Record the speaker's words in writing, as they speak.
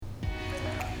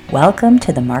Welcome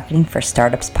to the Marketing for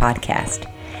Startups podcast.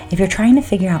 If you're trying to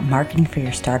figure out marketing for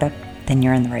your startup, then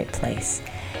you're in the right place.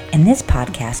 In this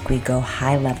podcast, we go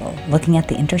high level, looking at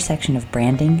the intersection of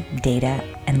branding, data,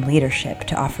 and leadership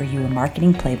to offer you a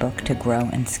marketing playbook to grow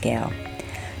and scale.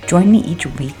 Join me each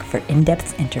week for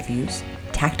in-depth interviews,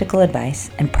 tactical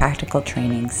advice, and practical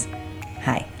trainings.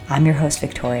 Hi, I'm your host,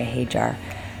 Victoria Hajar,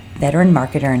 veteran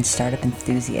marketer and startup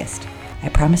enthusiast. I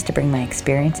promise to bring my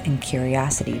experience and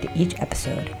curiosity to each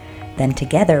episode. Then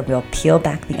together, we'll peel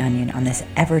back the onion on this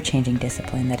ever-changing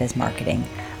discipline that is marketing.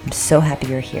 I'm so happy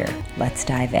you're here. Let's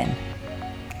dive in.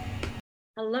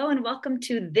 Hello, and welcome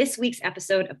to this week's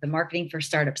episode of the Marketing for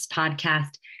Startups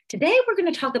podcast. Today, we're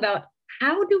going to talk about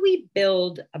how do we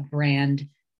build a brand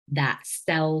that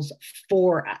sells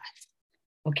for us?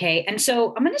 Okay, and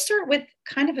so I'm going to start with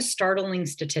kind of a startling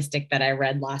statistic that I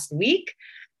read last week,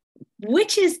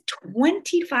 which is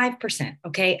 25%.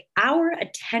 Okay, our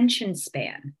attention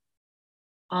span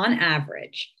on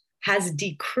average has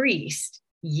decreased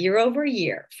year over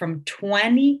year from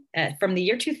the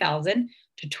year 2000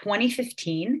 to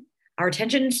 2015. Our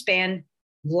attention span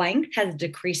length has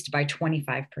decreased by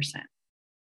 25%,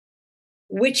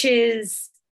 which is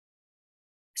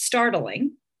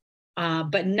startling,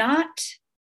 but not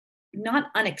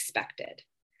unexpected.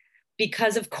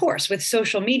 Because of course, with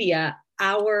social media,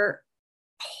 our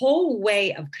whole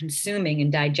way of consuming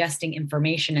and digesting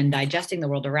information and digesting the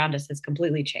world around us has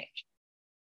completely changed.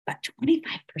 But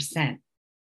 25%,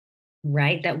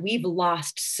 right? That we've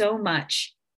lost so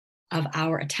much of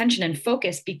our attention and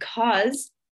focus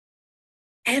because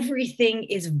everything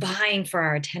is vying for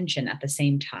our attention at the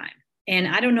same time. And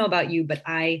I don't know about you, but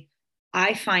I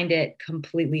find it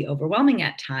completely overwhelming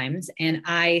at times. And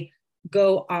I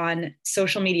go on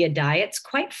social media diets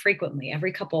quite frequently.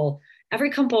 Every couple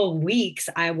of weeks,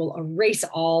 I will erase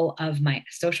all of my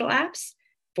social apps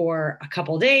for a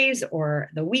couple of days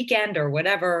or the weekend or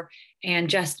whatever,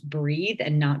 and just breathe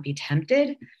and not be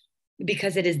tempted,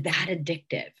 because it is that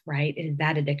addictive, right? It is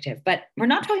that addictive. But we're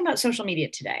not talking about social media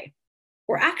today.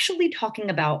 We're actually talking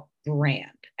about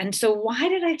brand. And so why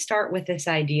did I start with this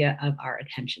idea of our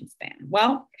attention span?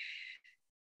 Well,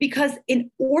 because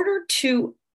in order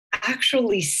to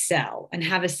actually sell and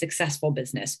have a successful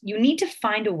business, you need to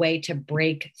find a way to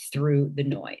break through the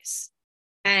noise.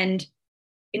 And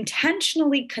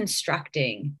intentionally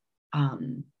constructing,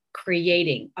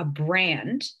 creating a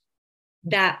brand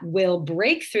that will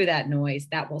break through that noise,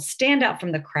 that will stand out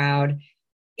from the crowd,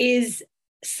 is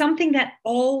something that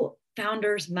all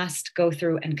founders must go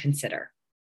through and consider,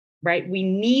 right? We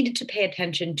need to pay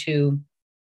attention to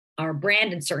our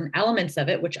brand and certain elements of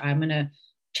it, which I'm going to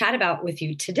chat about with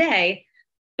you today.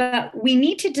 But we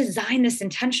need to design this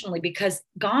intentionally, because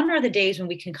gone are the days when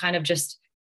we can kind of just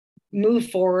move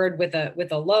forward with a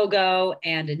logo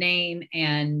and a name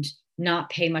and not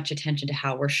pay much attention to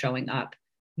how we're showing up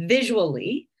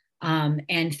visually,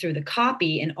 and through the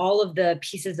copy and all of the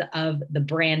pieces of the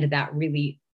brand that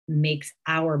really makes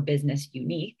our business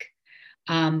unique.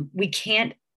 We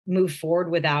can't move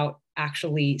forward without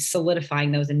actually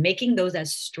solidifying those and making those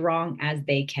as strong as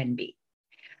they can be.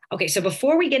 Okay, so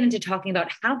before we get into talking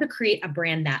about how to create a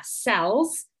brand that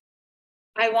sells,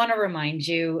 I want to remind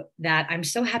you that I'm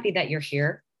so happy that you're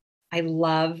here. I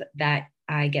love that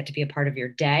I get to be a part of your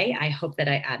day. I hope that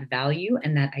I add value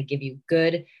and that I give you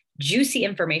good, juicy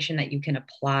information that you can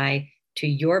apply to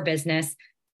your business.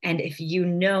 And if you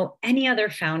know any other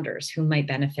founders who might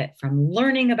benefit from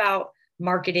learning about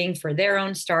marketing for their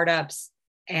own startups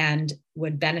and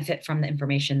would benefit from the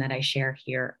information that I share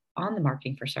here on the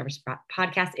Marketing for Startups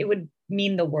podcast, it would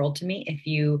mean the world to me if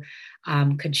you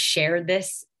could share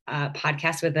this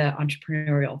podcast with an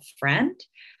entrepreneurial friend,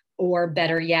 or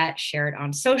better yet, share it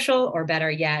on social, or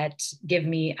better yet, give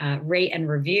me a rate and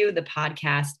review the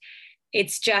podcast.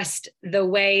 It's just the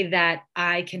way that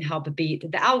I can help beat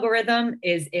the algorithm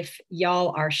is if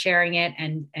y'all are sharing it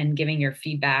and giving your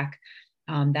feedback.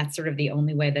 That's sort of the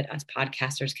only way that us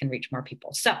podcasters can reach more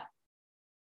people. So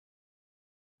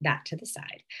that to the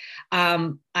side.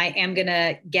 I am going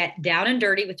to get down and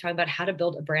dirty with talking about how to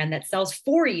build a brand that sells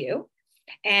for you.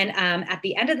 And at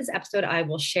the end of this episode, I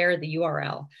will share the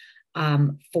URL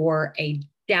for a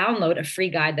download, a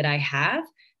free guide that I have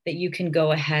that you can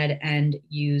go ahead and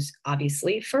use,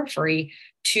 obviously, for free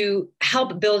to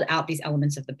help build out these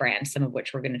elements of the brand, some of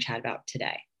which we're going to chat about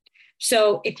today.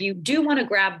 So if you do want to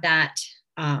grab that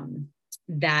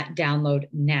download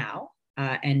now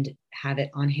and have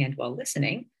it on hand while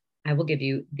listening, I will give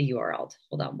you the URL.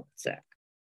 Hold on one sec.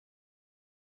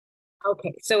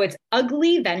 Okay, so it's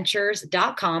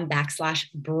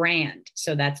uglyventures.com/brand.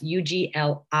 So that's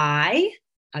UGLI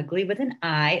ugly with an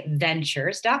I,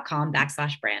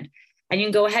 ventures.com/brand. And you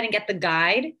can go ahead and get the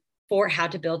guide for how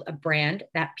to build a brand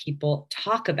that people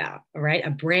talk about, all right? A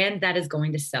brand that is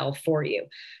going to sell for you.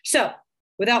 So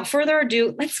without further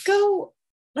ado, let's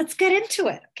get into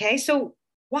it, okay? So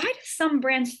why do some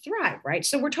brands thrive, right?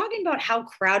 So we're talking about how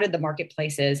crowded the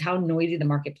marketplace is, how noisy the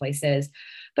marketplace is,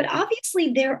 but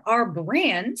obviously there are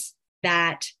brands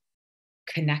that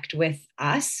connect with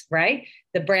us, right?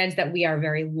 The brands that we are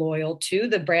very loyal to,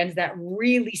 the brands that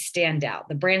really stand out,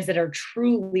 the brands that are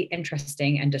truly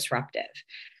interesting and disruptive.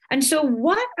 And so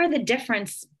what is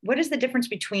the difference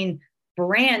between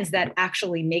brands that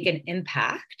actually make an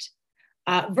impact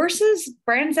versus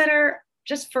brands that are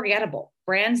just forgettable,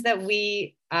 brands that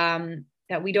we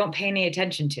don't pay any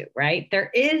attention to, right?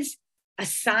 There is a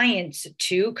science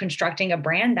to constructing a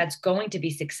brand that's going to be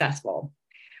successful.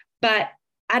 But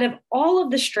out of all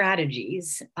of the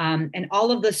strategies and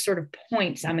all of the sort of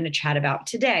points I'm going to chat about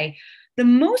today, the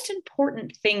most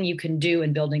important thing you can do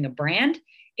in building a brand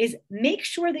is make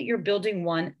sure that you're building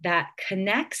one that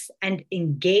connects and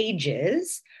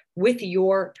engages with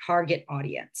your target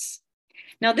audience.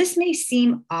 Now, this may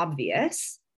seem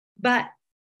obvious, but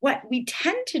what we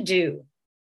tend to do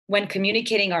when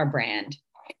communicating our brand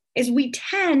is we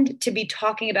tend to be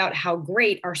talking about how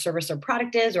great our service or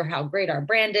product is or how great our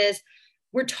brand is.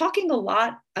 We're talking a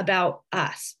lot about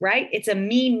us, right? It's a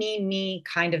me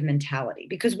kind of mentality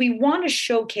because we want to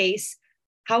showcase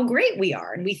how great we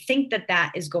are. And we think that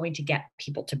that is going to get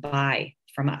people to buy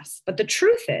from us. But the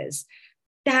truth is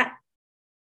that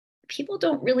people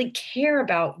don't really care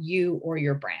about you or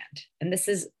your brand. And this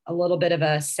is a little bit of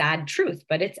a sad truth,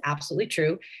 but it's absolutely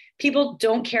true. People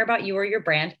don't care about you or your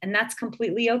brand, and that's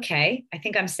completely okay. I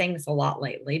think I'm saying this a lot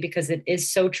lately because it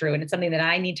is so true. And it's something that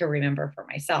I need to remember for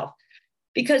myself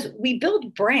because we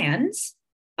build brands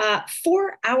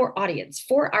for our audience,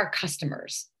 for our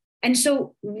customers. And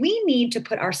so we need to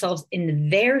put ourselves in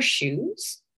their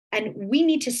shoes and we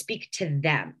need to speak to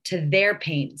them, to their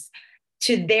pains,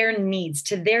 to their needs,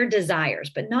 to their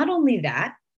desires. But not only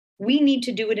that, we need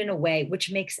to do it in a way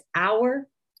which makes our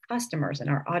customers and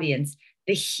our audience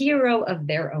the hero of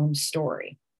their own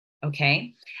story.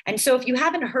 Okay. And so if you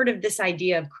haven't heard of this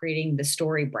idea of creating the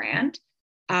story brand,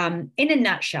 in a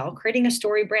nutshell, creating a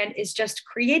story brand is just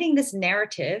creating this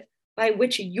narrative by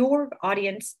which your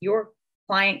audience, your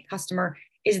client, customer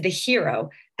is the hero,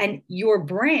 and your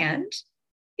brand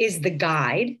is the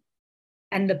guide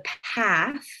and the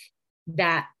path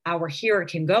that our hero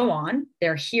can go on,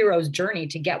 their hero's journey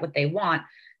to get what they want.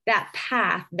 That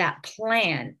path, that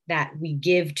plan that we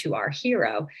give to our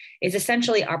hero is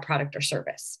essentially our product or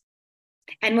service.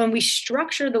 And when we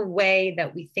structure the way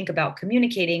that we think about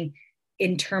communicating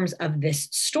in terms of this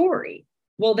story,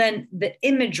 well, then the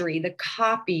imagery, the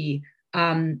copy,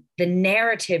 the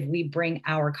narrative we bring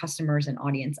our customers and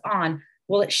audience on,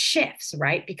 well, it shifts,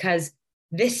 right? Because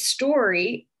this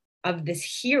story of this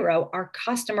hero, our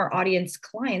customer, audience,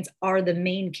 clients are the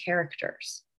main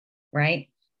characters, right?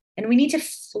 And we need to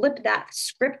flip that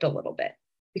script a little bit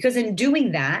because in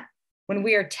doing that, when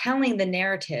we are telling the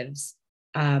narratives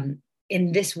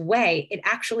in this way, it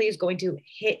actually is going to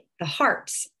hit the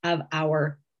hearts of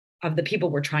the people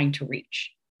we're trying to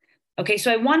reach. Okay,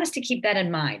 so I want us to keep that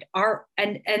in mind.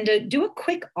 And to do a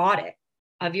quick audit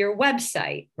of your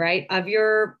website, right? Of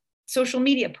your social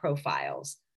media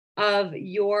profiles, of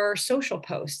your social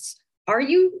posts. Are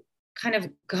you kind of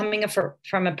coming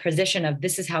from a position of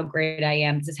this is how great I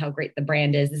am, this is how great the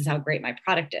brand is, this is how great my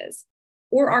product is?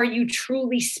 Or are you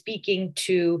truly speaking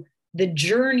to the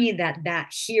journey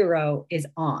that hero is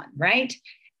on, right?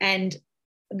 And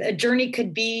a journey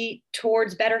could be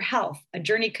towards better health. A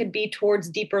journey could be towards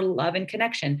deeper love and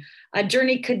connection. A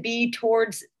journey could be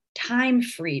towards time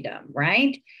freedom,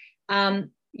 right?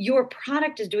 Your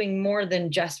product is doing more than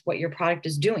just what your product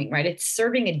is doing, right? It's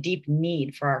serving a deep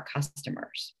need for our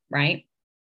customers, right?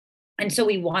 And so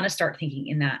we want to start thinking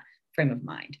in that frame of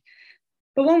mind.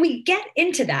 But when we get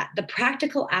into that, the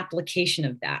practical application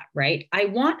of that, right? I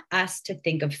want us to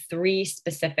think of three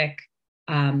specific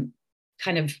kind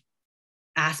of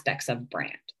aspects of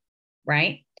brand,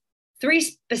 right? Three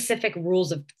specific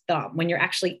rules of thumb when you're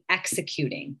actually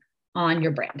executing on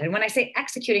your brand. And when I say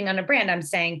executing on a brand, I'm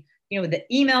saying, the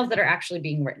emails that are actually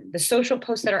being written, the social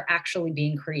posts that are actually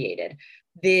being created,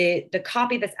 the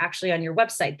copy that's actually on your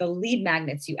website, the lead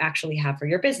magnets you actually have for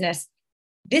your business.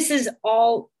 This is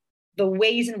all the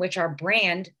ways in which our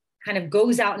brand kind of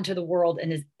goes out into the world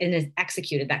and is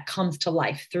executed, that comes to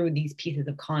life through these pieces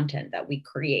of content that we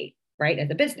create, right, as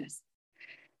a business.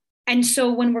 And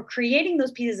so when we're creating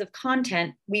those pieces of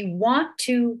content, we want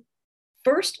to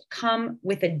first come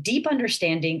with a deep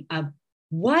understanding of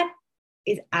what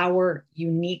is our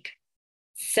unique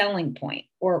selling point,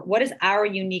 or what is our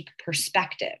unique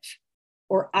perspective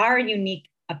or our unique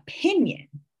opinion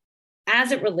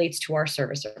as it relates to our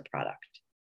service or product.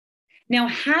 Now,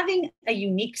 having a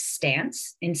unique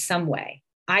stance in some way,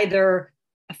 either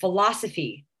a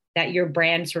philosophy that your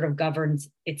brand sort of governs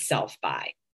itself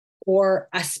by, or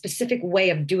a specific way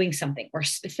of doing something, or a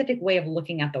specific way of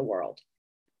looking at the world.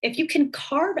 If you can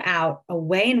carve out a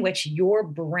way in which your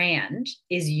brand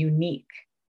is unique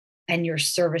and your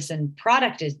service and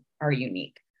product are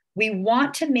unique, we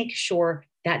want to make sure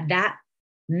that that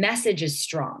message is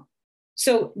strong.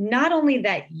 So not only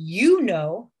that you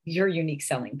know your unique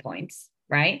selling points,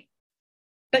 right?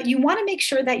 But you want to make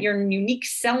sure that your unique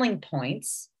selling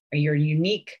points or your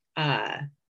unique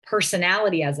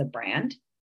personality as a brand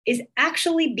is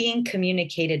actually being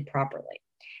communicated properly.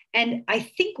 And I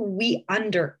think we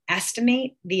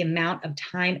underestimate the amount of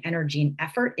time, energy, and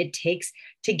effort it takes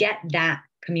to get that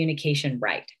communication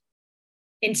right.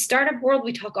 In startup world,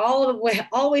 we talk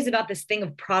always about this thing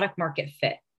of product market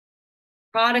fit.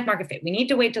 Product market fit. We need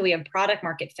to wait till we have product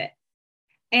market fit.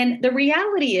 And the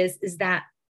reality is that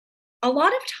a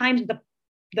lot of times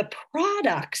the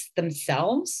products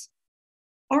themselves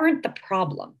aren't the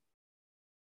problem.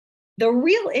 The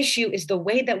real issue is the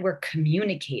way that we're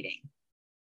communicating.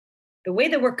 The way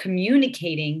that we're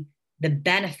communicating the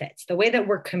benefits, the way that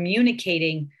we're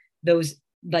communicating those,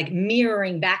 like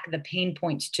mirroring back the pain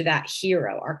points to that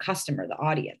hero, our customer, the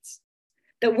audience,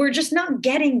 that we're just not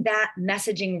getting that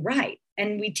messaging right.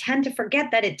 And we tend to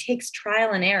forget that it takes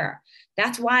trial and error.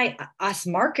 That's why us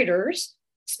marketers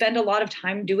spend a lot of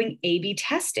time doing A/B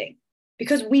testing,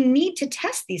 because we need to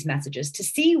test these messages to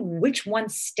see which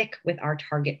ones stick with our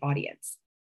target audience,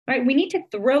 right? We need to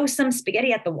throw some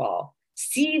spaghetti at the wall,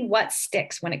 see what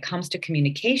sticks when it comes to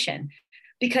communication,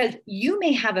 because you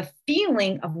may have a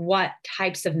feeling of what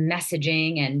types of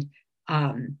messaging and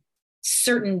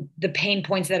the pain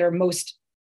points that are most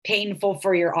painful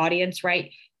for your audience,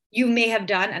 right? You may have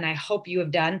done, and I hope you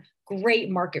have done, great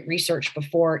market research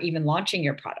before even launching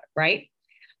your product, right?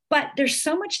 But there's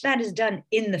so much that is done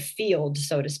in the field,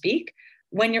 so to speak,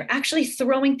 when you're actually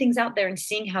throwing things out there and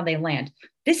seeing how they land.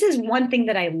 This is one thing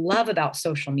that I love about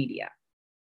social media.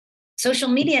 Social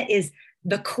media is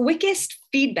the quickest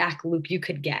feedback loop you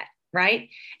could get, right?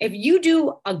 If you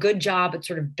do a good job at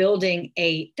sort of building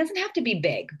doesn't have to be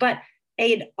big, but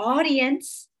an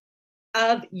audience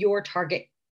of your target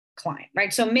client,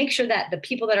 right? So make sure that the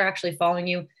people that are actually following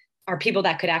you are people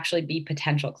that could actually be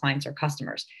potential clients or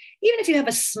customers. Even if you have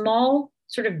a small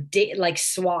sort of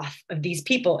swath of these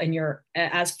people in your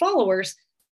as followers,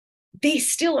 they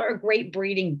still are a great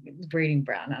breeding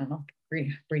ground. I don't know,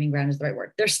 breeding ground is the right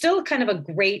word. They're still kind of a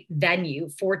great venue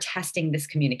for testing this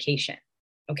communication.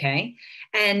 Okay.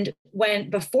 And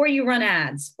before you run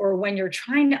ads or when you're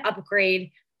trying to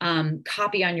upgrade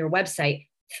copy on your website,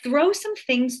 throw some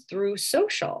things through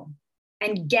social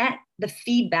and get the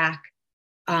feedback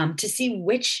to see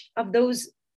which of those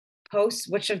posts,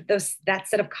 that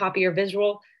set of copy or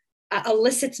visual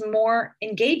elicits more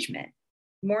engagement,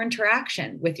 more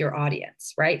interaction with your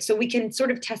audience, right? So we can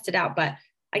sort of test it out. But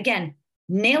again,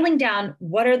 nailing down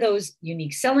what are those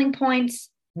unique selling points,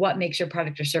 what makes your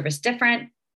product or service different,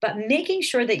 but making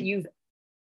sure that you've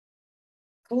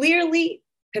clearly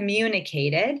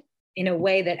communicated in a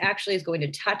way that actually is going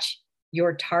to touch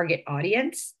your target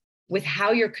audience with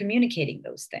how you're communicating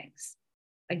those things.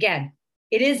 Again,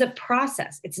 it is a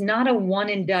process. It's not a one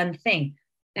and done thing.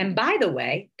 And by the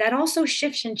way, that also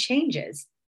shifts and changes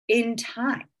in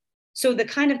time. So the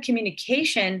kind of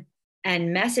communication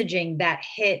and messaging that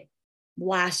hit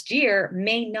last year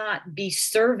may not be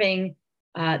serving,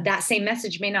 that same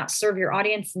message may not serve your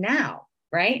audience now,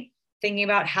 right? Thinking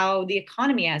about how the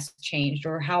economy has changed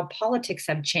or how politics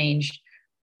have changed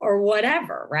or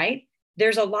whatever, right?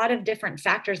 There's a lot of different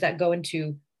factors that go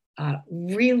into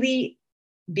really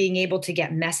being able to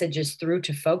get messages through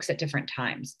to folks at different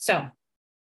times. So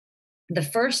the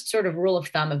first sort of rule of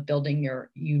thumb of building your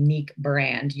unique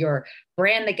brand, your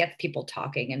brand that gets people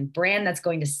talking and brand that's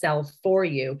going to sell for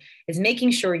you, is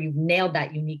making sure you've nailed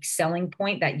that unique selling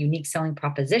point, that unique selling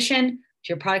proposition to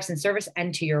your products and service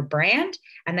and to your brand,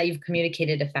 and that you've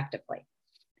communicated effectively.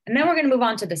 And then we're going to move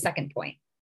on to the second point.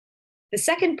 The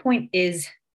second point is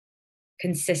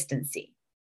consistency.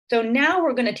 So now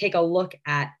we're going to take a look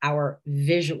at our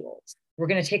visuals. We're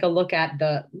going to take a look at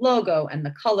the logo and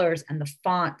the colors and the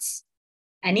fonts,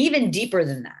 and even deeper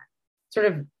than that, sort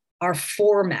of our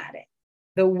formatting,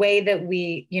 the way that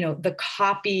we, the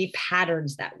copy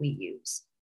patterns that we use.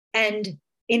 And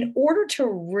in order to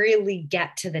really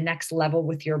get to the next level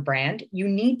with your brand, you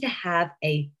need to have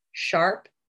a sharp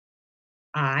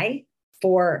eye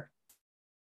for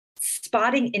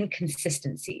spotting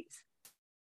inconsistencies.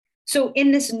 So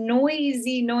in this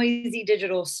noisy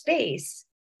digital space,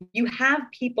 you have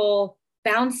people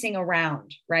bouncing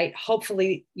around, right?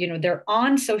 Hopefully, they're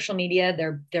on social media,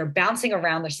 they're bouncing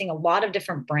around, they're seeing a lot of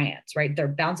different brands, right? They're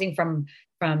bouncing from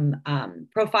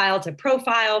profile to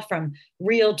profile, from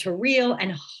reel to reel,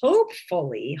 and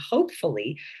hopefully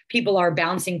people are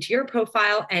bouncing to your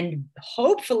profile, and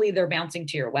hopefully they're bouncing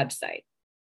to your website.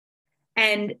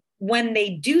 And when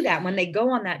they do that, when they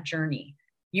go on that journey,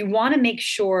 you want to make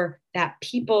sure that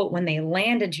people, when they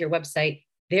land into your website,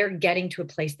 they're getting to a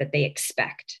place that they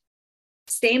expect.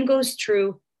 Same goes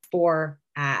true for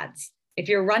ads. If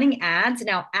you're running ads,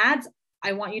 now ads,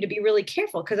 I want you to be really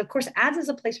careful, because of course ads is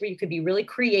a place where you could be really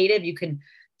creative. You can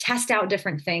test out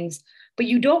different things, but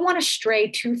you don't want to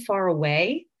stray too far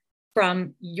away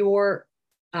from your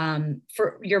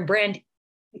for your brand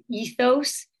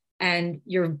ethos and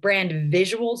your brand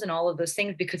visuals and all of those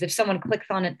things. Because if someone clicks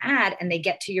on an ad and they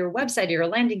get to your website or your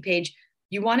landing page,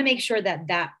 you want to make sure that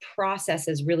that process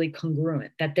is really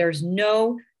congruent, that there's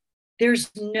no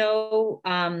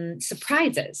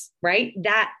surprises, right?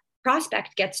 That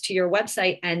prospect gets to your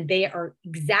website and they are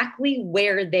exactly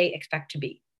where they expect to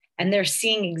be. And they're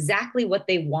seeing exactly what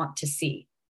they want to see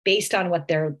based on what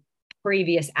their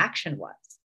previous action was.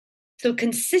 So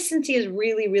consistency is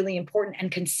really, really important,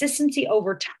 and consistency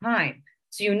over time.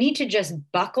 So you need to just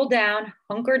buckle down,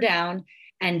 hunker down,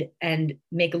 and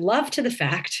make love to the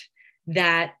fact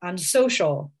that on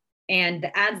social and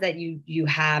the ads that you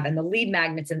have and the lead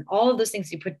magnets and all of those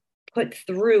things you put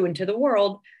through into the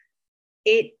world,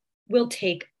 it will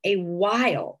take a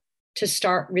while to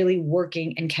start really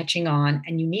working and catching on.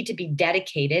 And you need to be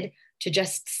dedicated to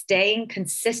just staying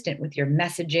consistent with your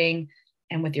messaging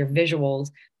and with your visuals.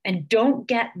 And don't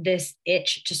get this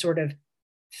itch to sort of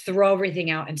throw everything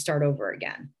out and start over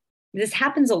again. This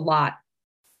happens a lot.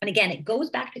 And again, it goes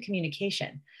back to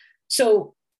communication.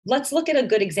 So let's look at a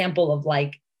good example of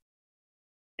like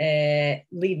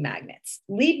lead magnets.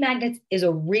 Lead magnets is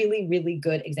a really, really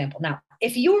good example. Now,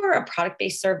 if you're a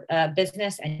product-based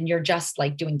business and you're just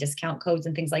like doing discount codes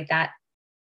and things like that,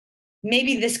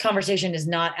 maybe this conversation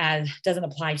doesn't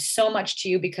apply so much to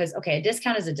you, because, okay, a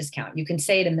discount is a discount. You can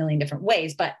say it a million different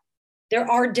ways, but there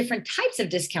are different types of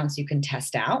discounts you can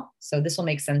test out. So this will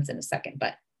make sense in a second,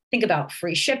 but think about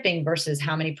free shipping versus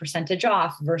how many percentage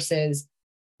off versus,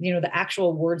 the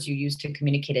actual words you use to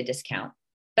communicate a discount.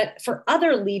 But for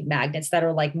other lead magnets that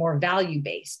are like more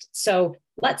value-based. So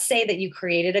let's say that you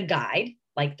created a guide,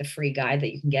 like the free guide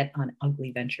that you can get on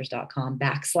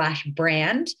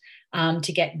uglyventures.com/brand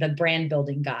to get the brand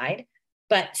building guide.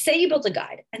 But say you built a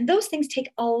guide, and those things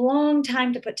take a long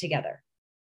time to put together.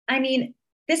 I mean,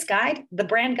 this guide, the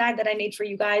brand guide that I made for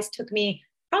you guys, took me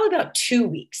probably about 2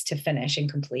 weeks to finish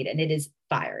and complete. And it is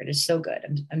fire. It is so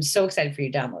good. I'm so excited for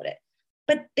you to download it.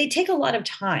 But they take a lot of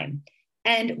time.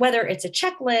 And whether it's a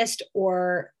checklist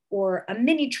or a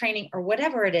mini training or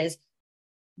whatever it is,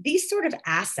 these sort of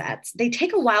assets, they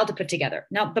take a while to put together.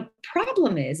 Now, the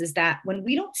problem is that when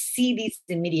we don't see these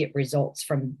immediate results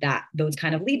from those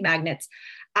kind of lead magnets,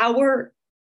 our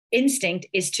instinct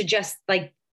is to just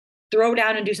like throw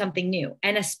down and do something new.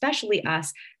 And especially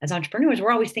us as entrepreneurs,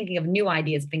 we're always thinking of new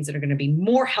ideas, things that are going to be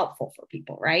more helpful for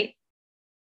people, right?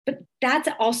 But that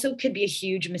also could be a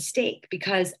huge mistake,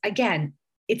 because again,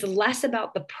 it's less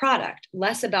about the product,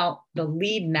 less about the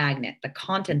lead magnet, the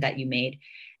content that you made.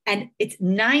 And it's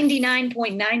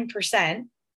 99.9%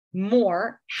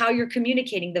 more how you're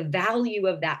communicating the value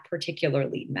of that particular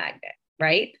lead magnet,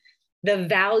 right? The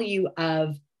value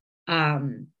of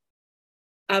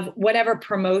whatever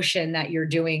promotion that you're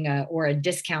doing or a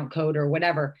discount code or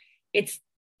whatever. It's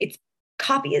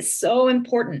copy is so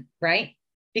important, right?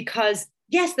 Because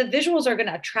yes, the visuals are going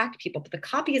to attract people, but the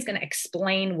copy is going to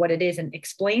explain what it is and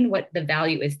explain what the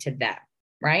value is to them,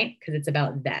 right? Because it's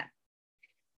about them.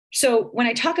 So when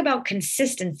I talk about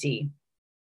consistency,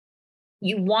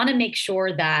 you want to make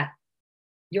sure that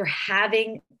you're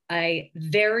having a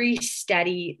very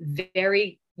steady,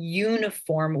 very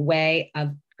uniform way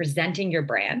of presenting your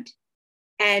brand.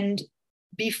 And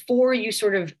before you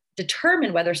sort of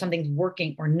determine whether something's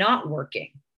working or not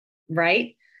working,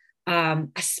 right?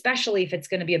 Especially if it's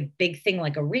going to be a big thing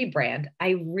like a rebrand,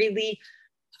 I really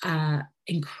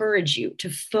encourage you to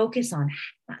focus on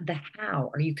the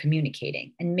how are you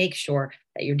communicating, and make sure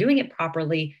that you're doing it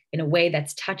properly in a way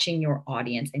that's touching your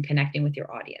audience and connecting with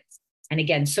your audience. And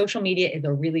again, social media is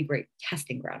a really great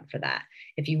testing ground for that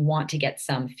if you want to get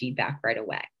some feedback right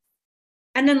away.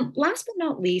 And then last but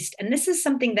not least, and this is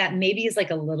something that maybe is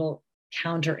like a little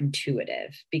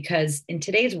counterintuitive, because in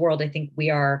today's world, I think we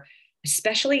are,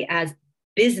 especially as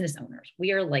business owners,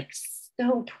 we are like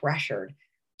so pressured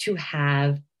to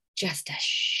have just a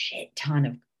shit ton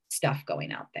of stuff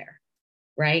going out there,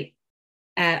 right?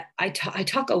 I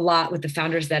talk a lot with the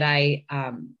founders that I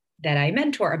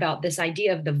mentor about this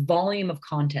idea of the volume of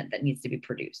content that needs to be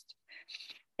produced.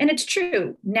 And it's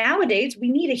true. Nowadays, we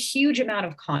need a huge amount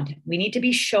of content. We need to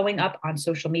be showing up on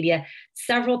social media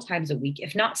several times a week,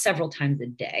 if not several times a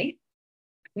day.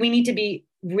 We need to be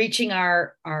reaching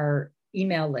our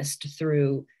email list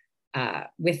through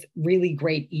with really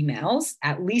great emails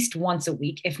at least once a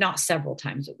week, if not several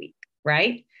times a week,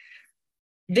 right?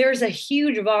 There's a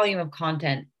huge volume of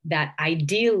content that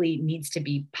ideally needs to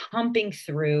be pumping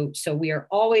through. So we are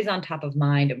always on top of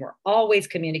mind, and we're always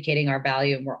communicating our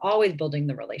value, and we're always building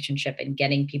the relationship and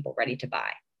getting people ready to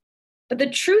buy. But the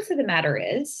truth of the matter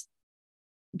is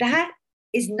that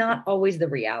is not always the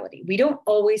reality. We don't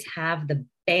always have the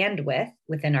bandwidth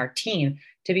within our team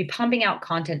to be pumping out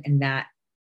content in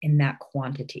that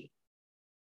quantity.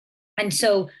 And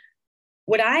so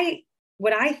what I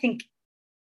think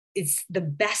is the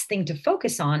best thing to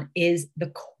focus on is the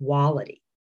quality,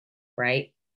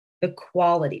 right? The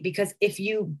quality, because if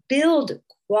you build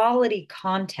quality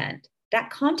content, that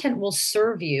content will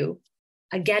serve you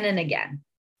again and again,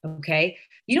 okay?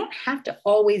 You don't have to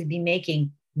always be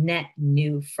making net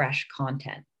new, fresh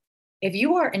content. If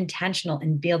you are intentional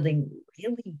in building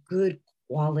really good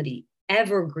quality,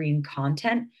 evergreen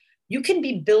content, you can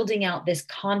be building out this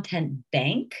content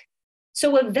bank.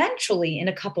 So eventually, in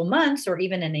a couple months or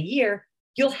even in a year,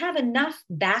 you'll have enough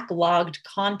backlogged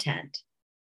content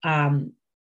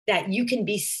that you can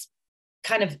be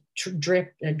kind of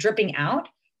dripping out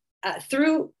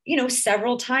through,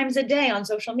 several times a day on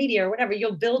social media or whatever.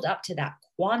 You'll build up to that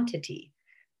quantity.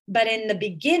 But in the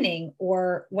beginning,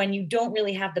 or when you don't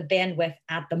really have the bandwidth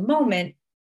at the moment,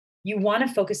 you want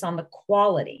to focus on the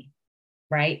quality,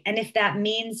 right? And if that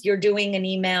means you're doing an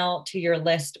email to your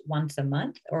list once a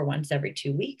month or once every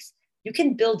 2 weeks, you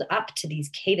can build up to these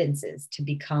cadences to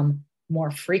become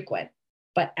more frequent.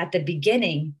 But at the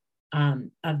beginning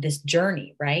of this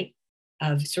journey, right,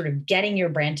 of sort of getting your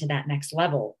brand to that next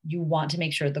level, you want to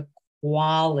make sure the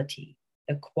quality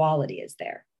is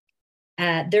there.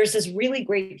 There's this really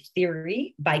great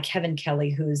theory by Kevin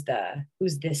Kelly, who's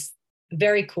this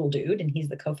very cool dude, and he's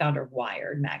the co-founder of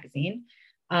Wired magazine.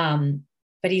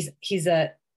 But he's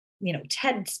a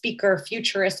TED speaker,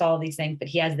 futurist, all of these things. But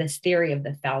he has this theory of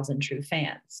the 1,000 true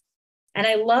fans, and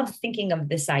I love thinking of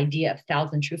this idea of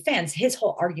 1,000 true fans. His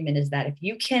whole argument is that if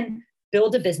you can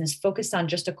build a business focused on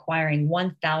just acquiring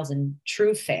 1,000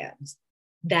 true fans,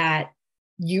 that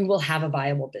you will have a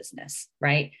viable business,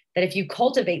 right? That if you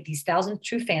cultivate these 1,000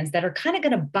 true fans that are kind of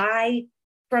going to buy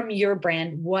from your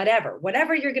brand, whatever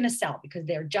you're going to sell, because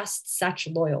they're just such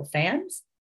loyal fans,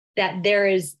 that there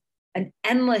is an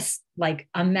endless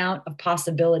amount of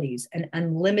possibilities and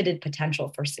unlimited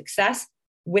potential for success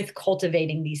with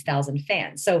cultivating these 1,000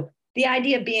 fans. So the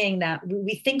idea being that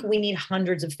we think we need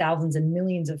hundreds of thousands and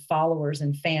millions of followers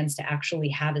and fans to actually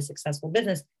have a successful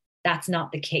business. That's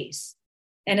not the case.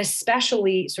 And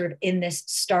especially sort of in this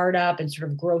startup and sort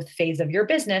of growth phase of your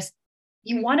business,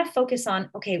 you want to focus on,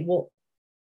 okay, well,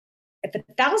 if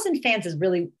 1,000 fans is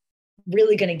really,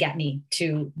 really going to get me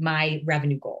to my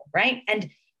revenue goal, right? And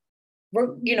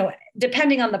we're,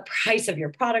 depending on the price of your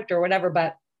product or whatever,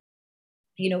 but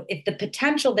if the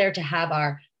potential there to have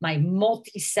my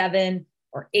multi-7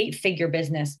 or 8-figure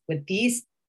business with these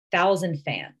 1,000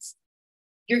 fans,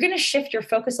 you're going to shift your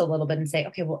focus a little bit and say,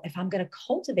 okay, well, if I'm going to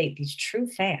cultivate these true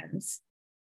fans,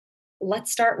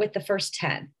 let's start with the first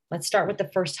 10. Let's start with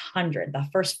the first 100, the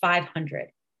first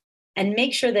 500, and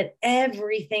make sure that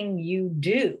everything you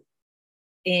do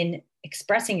in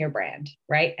expressing your brand,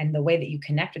 right, and the way that you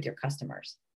connect with your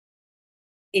customers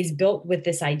is built with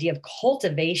this idea of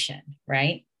cultivation,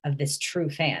 right, of this true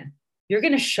fan. You're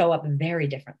going to show up very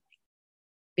differently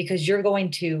because you're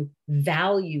going to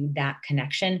value that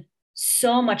connection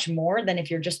so much more than if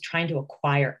you're just trying to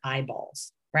acquire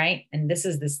eyeballs, right? And this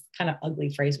is this kind of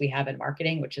ugly phrase we have in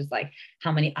marketing, which is like,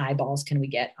 how many eyeballs can we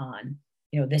get on,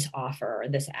 this offer or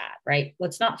this ad, right?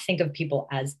 Let's not think of people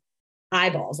as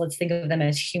eyeballs. Let's think of them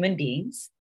as human beings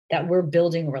that we're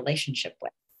building a relationship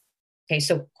with. Okay,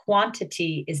 so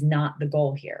quantity is not the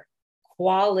goal here.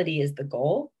 Quality is the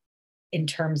goal in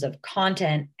terms of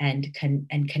content and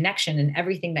connection and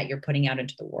everything that you're putting out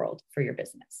into the world for your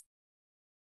business.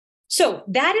 So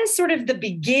that is sort of the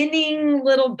beginning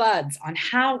little buds on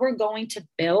how we're going to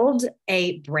build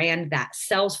a brand that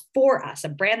sells for us, a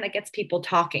brand that gets people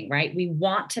talking, right? We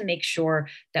want to make sure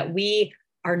that we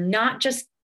are not just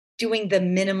doing the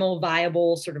minimal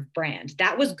viable sort of brand.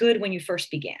 That was good when you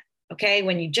first began, okay?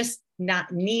 When you just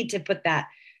not need to put that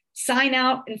sign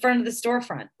out in front of the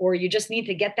storefront, or you just need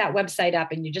to get that website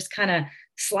up and you just kind of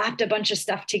slapped a bunch of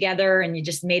stuff together and you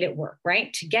just made it work,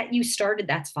 right? To get you started,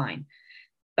 that's fine.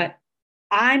 But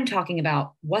I'm talking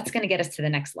about what's going to get us to the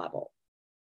next level.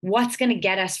 What's going to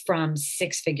get us from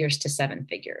 6 figures to 7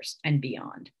 figures and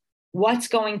beyond? What's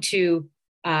going to,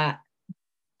 how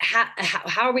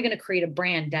are we going to create a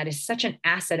brand that is such an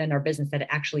asset in our business that it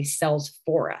actually sells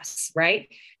for us, right?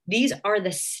 These are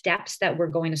the steps that we're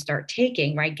going to start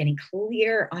taking, right? Getting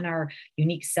clear on our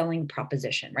unique selling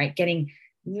proposition, right? Getting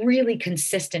really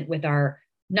consistent with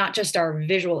not just our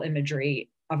visual imagery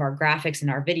of our graphics and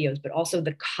our videos, but also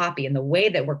the copy and the way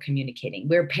that we're communicating.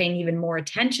 We're paying even more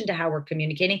attention to how we're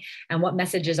communicating and what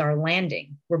messages are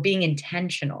landing. We're being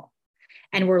intentional.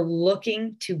 And we're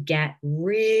looking to get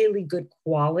really good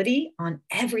quality on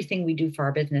everything we do for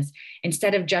our business,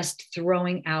 instead of just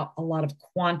throwing out a lot of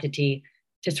quantity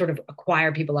to sort of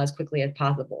acquire people as quickly as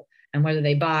possible. And whether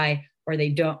they buy or they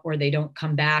don't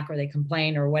come back or they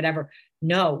complain or whatever.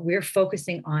 No, we're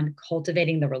focusing on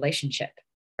cultivating the relationship,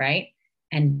 right?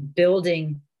 And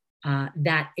building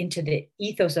that into the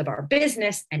ethos of our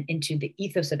business and into the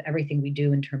ethos of everything we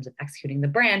do in terms of executing the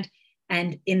brand.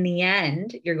 And in the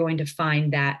end, you're going to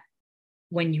find that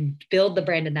when you build the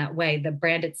brand in that way, the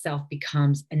brand itself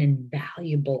becomes an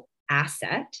invaluable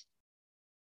asset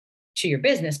to your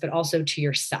business, but also to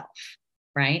yourself,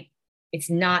 right? It's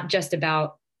not just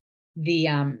about the,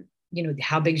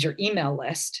 how big is your email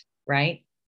list, right?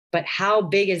 But how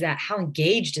big is that? How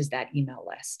engaged is that email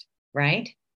list, right?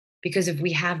 Because if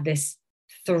we have this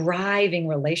thriving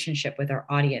relationship with our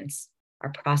audience,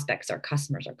 our prospects, our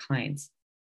customers, our clients,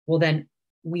 well, then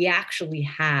we actually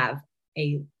have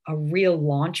a real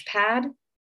launch pad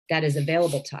that is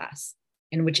available to us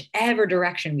in whichever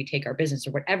direction we take our business,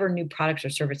 or whatever new products or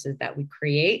services that we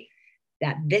create,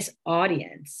 that this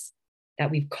audience that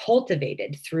we've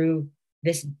cultivated through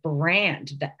this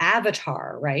brand, the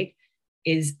avatar, right,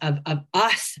 is of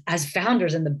us as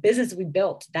founders and the business we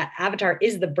built. That avatar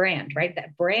is the brand, right?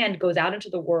 That brand goes out into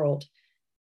the world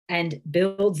and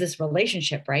builds this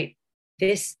relationship, right?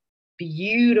 This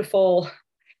beautiful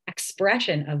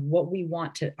expression of what we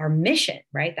want to, our mission,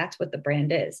 right? That's what the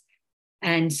brand is.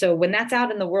 And so when that's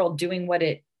out in the world doing what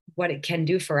it can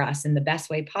do for us in the best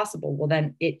way possible, well,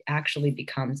 then it actually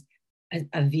becomes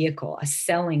a vehicle, a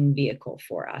selling vehicle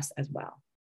for us as well.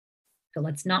 So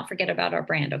let's not forget about our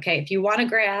brand. Okay. If you want to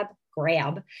grab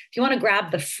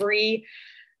the free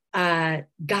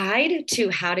guide to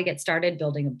how to get started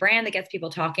building a brand that gets people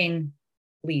talking,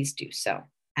 please do so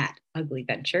at Ugly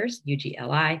Ventures,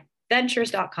 UGLI,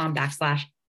 ventures.com/brand,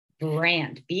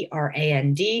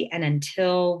 BRAND. And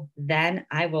until then,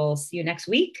 I will see you next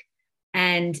week.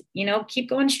 And, keep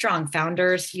going strong,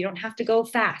 founders. You don't have to go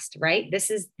fast, right? This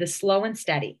is the slow and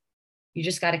steady. You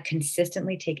just got to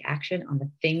consistently take action on the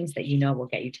things that will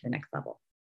get you to the next level.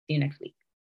 See you next week.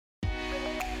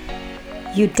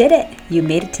 You did it. You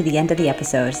made it to the end of the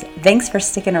episode. Thanks for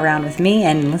sticking around with me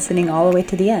and listening all the way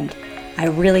to the end. I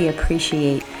really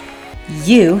appreciate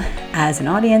you as an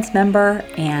audience member,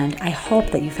 and I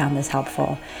hope that you found this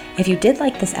helpful. If you did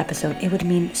like this episode, it would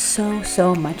mean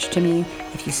so much to me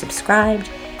if you subscribed,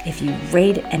 if you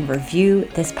rate and review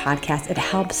this podcast. It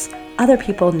helps other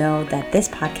people know that this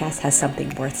podcast has something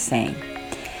worth saying.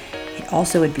 It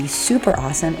also would be super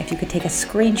awesome if you could take a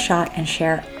screenshot and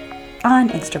share on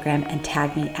Instagram and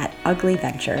tag me at Ugly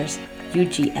Ventures,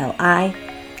 UGLI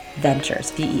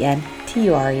Ventures,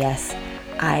 VENTURES.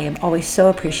 I am always so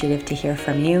appreciative to hear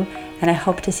from you, and I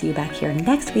hope to see you back here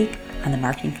next week on the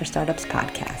Marketing for Startups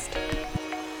podcast.